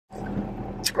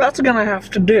that's gonna have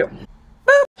to do.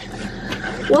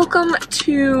 Welcome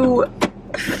to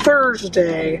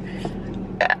Thursday.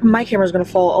 My camera's gonna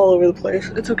fall all over the place.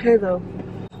 It's okay though.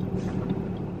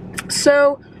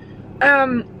 So,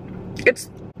 it's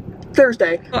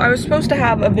Thursday. I was supposed to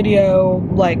have a video,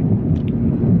 like,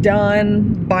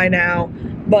 done by now,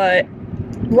 but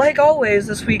like always,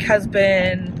 this week has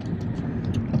been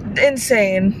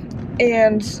insane,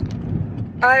 and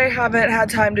I haven't had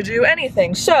time to do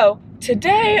anything. So,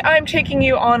 today I'm taking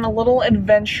you on a little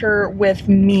adventure with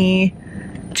me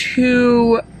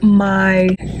to my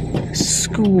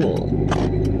school.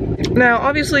 Now,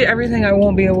 obviously everything I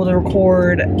won't be able to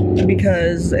record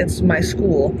because it's my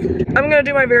school. I'm gonna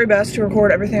do my very best to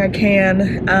record everything I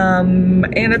can,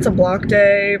 and it's a block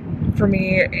day for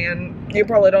me, and you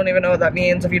probably don't even know what that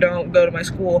means if you don't go to my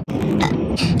school.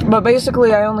 But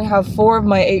basically I only have 4 of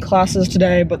my 8 classes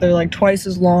today, but they're like twice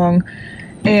as long,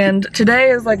 and today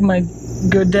is like my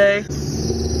good day.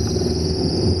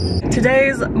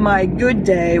 Today's my good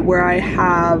day where I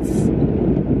have,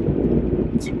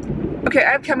 okay,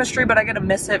 I have chemistry, but I get to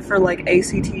miss it for like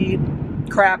ACT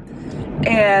crap,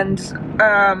 and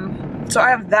so I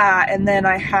have that, and then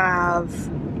I have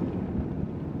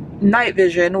night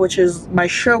vision, which is my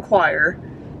show choir,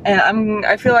 and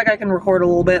I feel like I can record a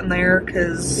little bit in there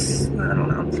because I don't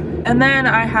know. And then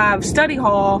I have study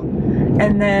hall,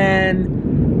 and then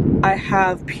I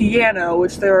have piano,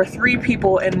 which there are 3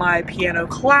 people in my piano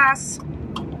class,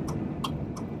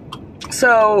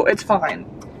 so it's fine.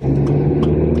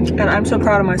 And I'm so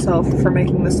proud of myself for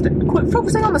making this. Quit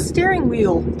focusing on the steering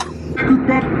wheel.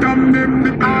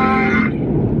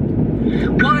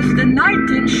 Was the night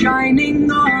in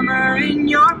shining armor in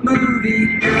your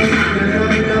movie? Oh,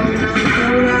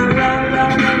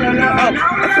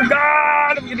 I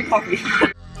forgot! I'm getting coffee.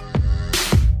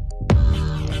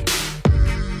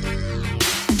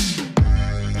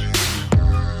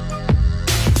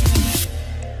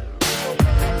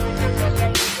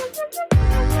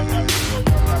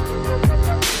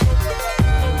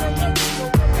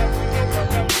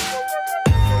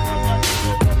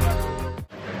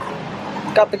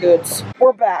 Got the goods.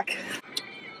 We're back.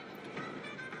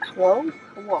 Hello?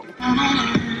 Hello.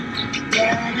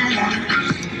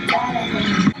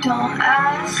 Don't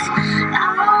ask,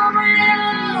 I'm a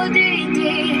little DD.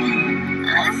 I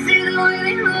see the way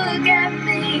you look at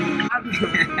me. Got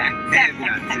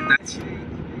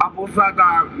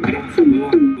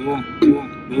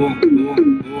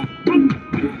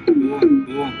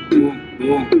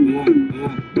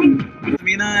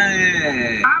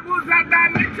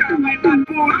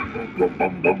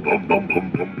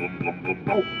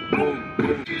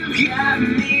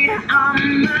me on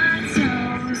my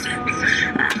toes.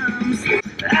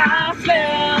 I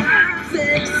fell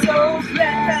so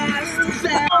fast.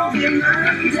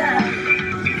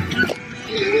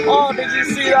 Oh, did you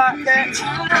see that, bitch?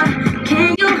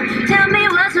 Can you tell me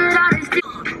what's with all this?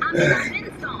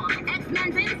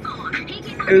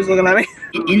 Who's looking at me?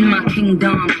 In my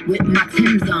kingdom with my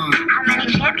Timbs on. How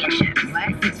many championships?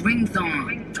 6 rings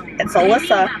on. It's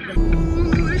Alyssa.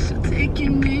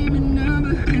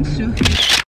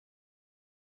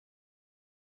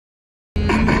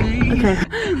 Okay.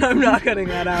 I'm not cutting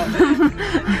that out.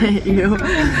 I hate you.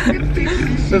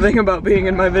 The thing about being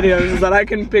in my videos is that I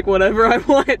can pick whatever I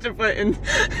want to put in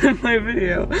my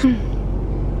video.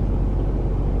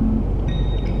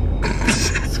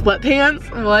 Sweatpants?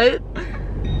 What?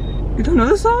 You don't know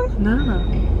this song? No.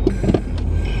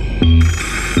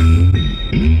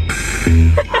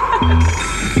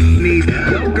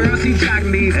 No girl, she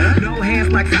jocking these. No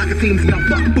hands like soccer teams. No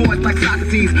fuck boys like soccer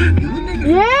teams.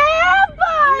 Yeah,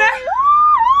 boy!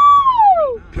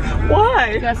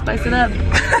 Why? You gotta spice it up.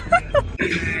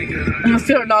 I'm gonna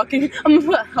start knocking. I'm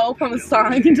gonna put help on the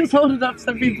sign and just hold it up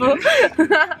to people.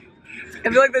 I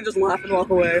feel like they just laugh and walk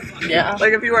away. Yeah.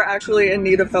 Like if you were actually in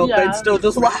need of help, Yeah. they'd still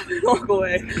just laugh and walk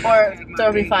away. Or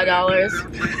throw me $5.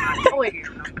 Oh wait.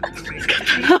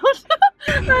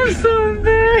 I'm so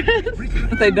embarrassed.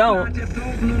 If they don't,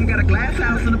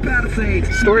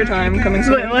 story time coming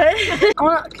soon. Wait, what? I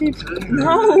wanna keep.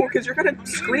 No, because you're gonna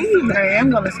scream. I am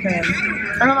gonna scream.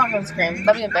 I'm not gonna scream.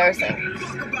 That'd be embarrassing.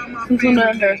 I'm gonna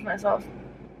embarrass myself.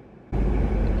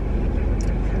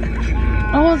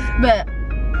 I was bet.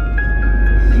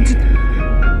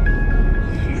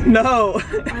 No.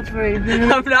 That's very good.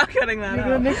 I'm not cutting that You're out.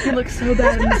 gonna make me look so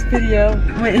bad in this video.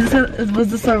 Wait, was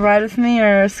this a ride with me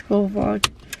or a school vlog?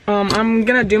 I'm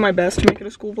gonna do my best to make it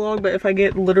a school vlog, but if I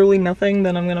get literally nothing,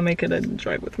 then I'm gonna make it a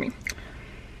drive with me.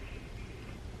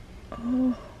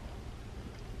 Oh.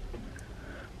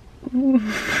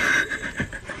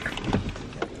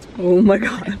 Oh my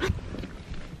god.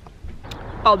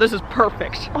 Oh, this is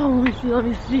perfect. Oh, let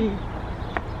me see.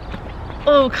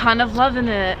 Oh, kind of loving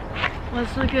it.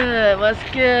 What's so good? What's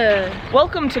good?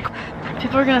 Welcome to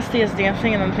People are gonna see us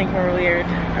dancing and then think we're weird.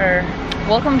 Or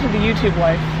welcome to the YouTube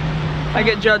life. I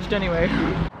get judged anyway.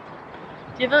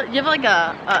 do you have like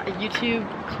a YouTube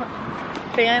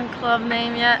fan club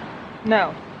name yet?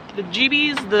 No. The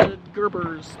GBs, the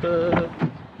Gerbers, the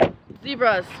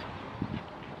Zebras.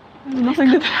 nothing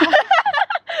to that.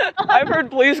 I've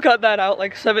heard please cut that out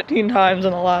like 17 times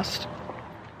in the last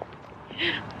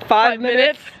 5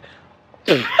 minutes.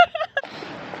 It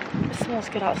smells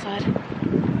good outside.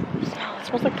 It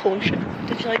smells like pollution.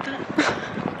 Did you like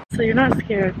that? So you're not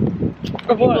scared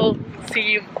Of what? people see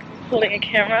you holding a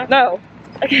camera? No.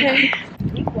 Okay.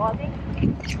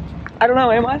 I don't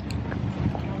know, am I?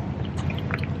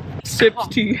 Sips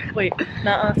tea. Wait,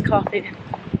 no, it's coffee.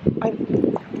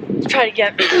 Try it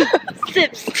again.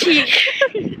 Sips tea.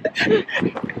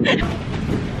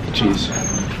 Cheese.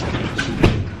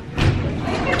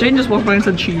 Jane just walked by and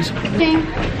said cheese.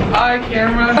 Hi,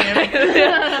 camera.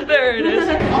 There it is.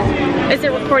 Is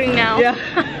it recording now? Yeah.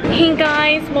 Hey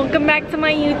guys, welcome back to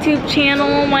my YouTube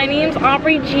channel. My name's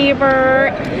Aubrey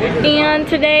Gebert, and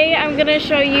today I'm gonna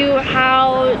show you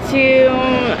how to,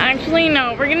 actually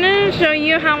no, we're gonna show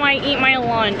you how I eat my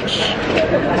lunch.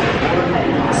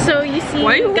 So you see,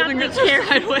 Why are you you got holding the it so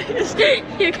sideways?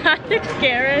 you got the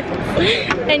carrots,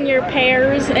 and your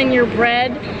pears, and your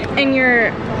bread, and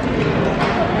your,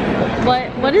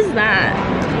 what is that?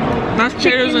 Mashed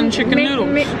potatoes and chicken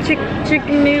noodles.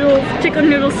 Chicken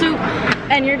noodle soup,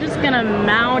 and you're just gonna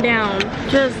mow down,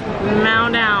 just mow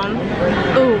down.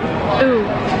 Ooh, ooh,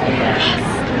 yes.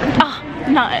 Ah,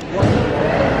 nut.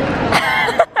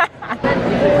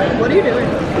 What are you doing?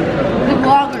 The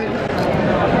vlogger.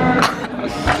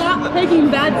 Stop taking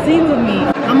bad scenes of me.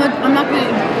 I'm not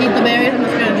gonna eat the berries. I'm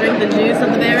just gonna drink the juice of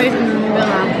the berries, and then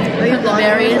I'm gonna eat the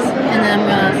berries, and then I'm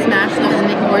gonna smash them and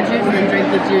make more juice, and then drink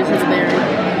the juice of the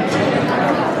berries.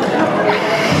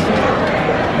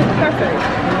 Perfect.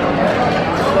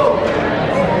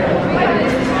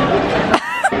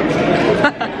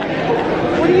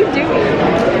 What are you doing?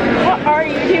 What are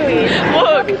you doing?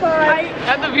 Look!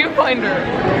 At the viewfinder.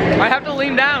 I have to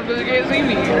lean down because you can't see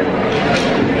me.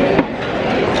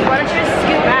 Why don't you just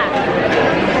scoot back?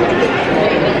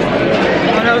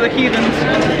 Oh no, the heathens.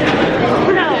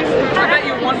 No. I bet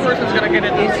you one person's gonna get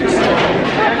in this.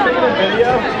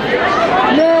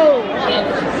 No!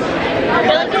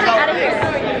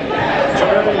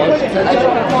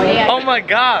 Oh my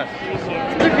god.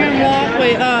 Instagram walk.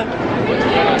 Wait,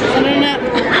 internet.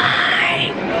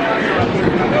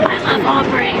 I love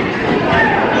Aubrey.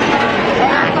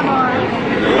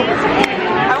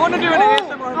 I want to do an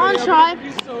ASMR. On try.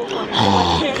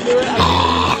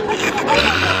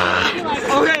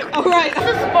 Okay, alright.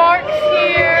 The Sparks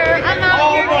here. I'm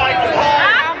out here.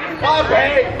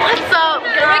 What's up,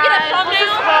 guys? Can we get a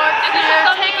thumbnail? Sparks here,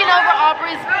 taking over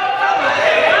Aubrey's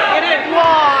Get in.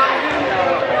 vlog.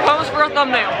 Pose for a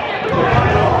thumbnail.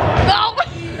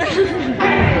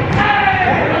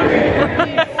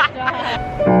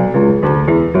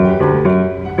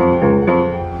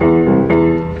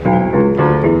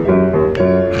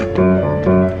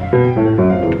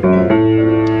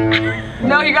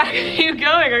 No, you gotta keep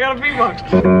going. I gotta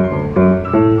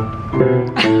beatbox.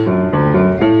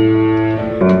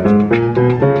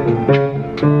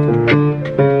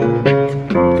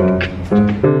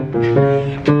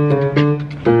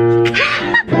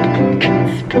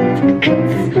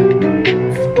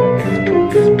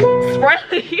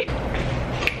 Riley!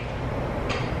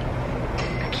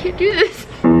 I can't do this.